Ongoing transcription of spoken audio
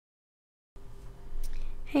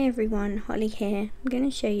Hey everyone, Holly here. I'm going to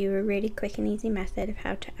show you a really quick and easy method of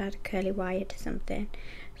how to add a curly wire to something.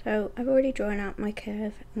 So I've already drawn out my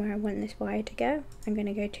curve where I want this wire to go. I'm going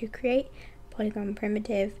to go to create, polygon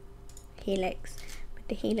primitive, helix. With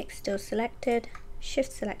the helix still selected,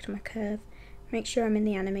 shift select my curve, make sure I'm in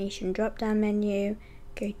the animation drop down menu,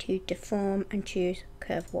 go to deform and choose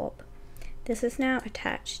curve warp. This has now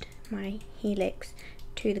attached my helix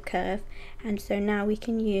to the curve, and so now we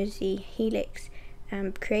can use the helix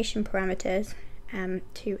creation parameters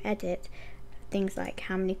to edit things like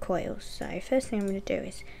how many coils. So first thing I'm going to do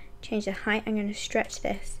is change the height. I'm going to stretch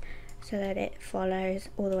this so that it follows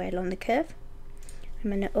all the way along the curve.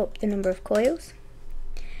 I'm going to up the number of coils,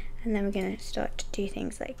 and then we're going to start to do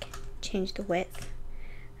things like change the width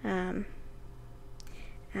and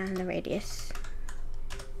the radius.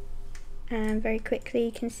 And very quickly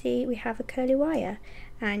you can see we have a curly wire,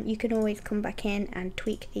 and you can always come back in and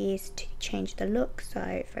tweak these to change the look.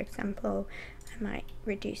 So for example, I might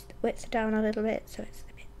reduce the width down a little bit so it's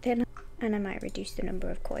a bit thinner, and I might reduce the number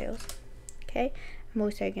of coils. Okay, I'm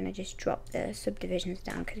also going to just drop the subdivisions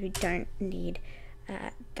down because we don't need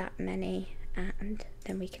that many, and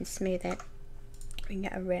then we can smooth it. We can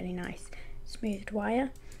get a really nice smoothed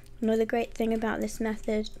wire. Another great thing about this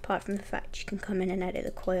method, apart from the fact you can come in and edit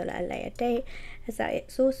the coil at a later date, is that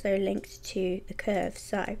it's also linked to the curve.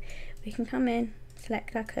 So we can come in,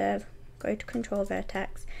 select our curve, go to control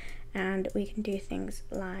vertex, and we can do things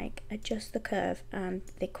like adjust the curve, and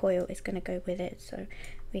the coil is going to go with it. So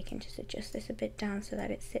we can just adjust this a bit down so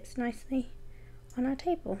that it sits nicely on our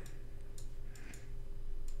table.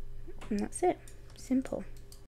 And that's it. Simple.